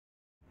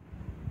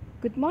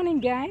Good morning,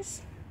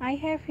 guys. I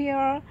have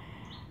here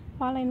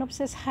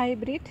Phalaenopsis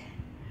hybrid,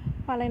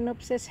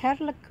 Phalaenopsis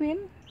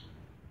Harlequin,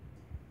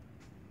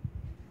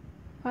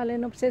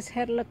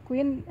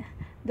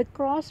 the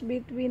cross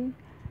between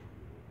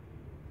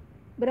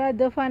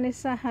brother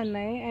Vanessa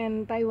Hannay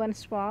and Taiwan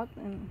spot.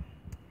 And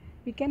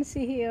we can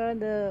see here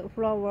the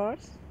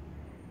flowers,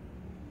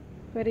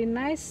 very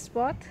nice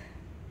spot,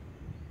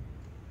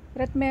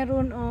 red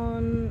maroon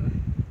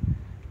on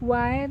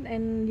white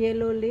and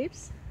yellow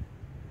leaves.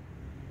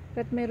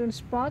 Red maroon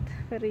spot,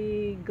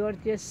 very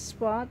gorgeous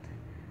spot,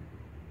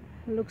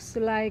 looks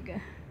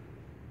like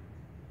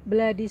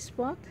bloody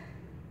spot,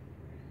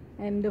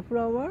 and the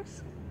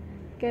flowers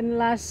can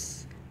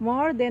last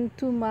more than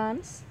 2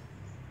 months,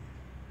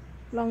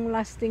 long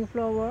lasting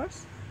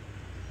flowers.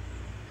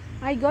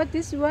 I got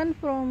this one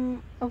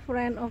from a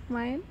friend of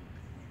mine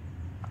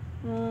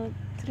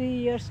 3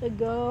 years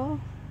ago,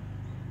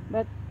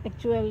 but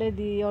actually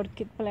the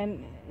orchid plant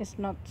is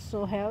not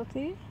so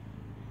healthy.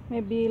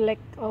 Maybe lack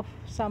of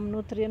some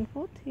nutrient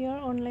food. Here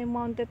only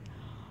mounted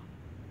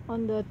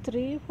on the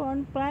tree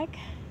front plaque,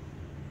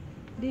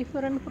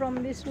 different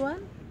from this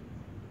one.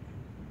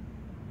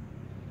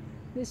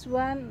 This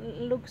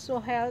one looks so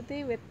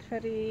healthy with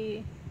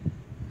very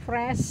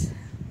fresh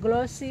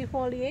glossy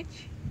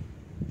foliage.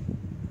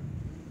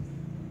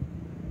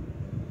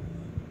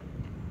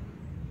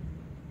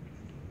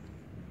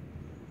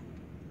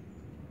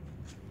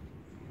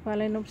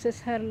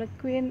 Phalaenopsis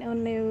harlequin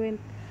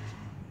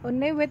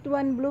only with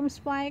one bloom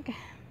spike.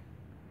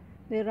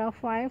 There are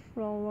 5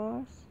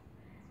 flowers,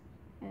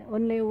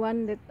 only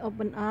one that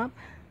open up,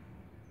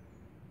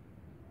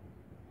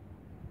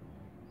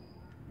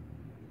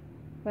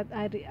 but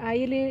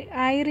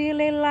I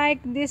really like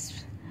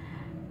this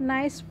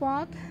nice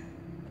spot.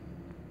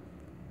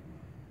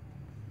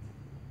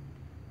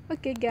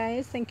 Okay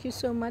guys, thank you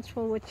so much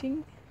for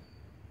watching.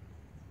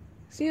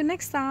 See you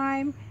next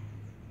time.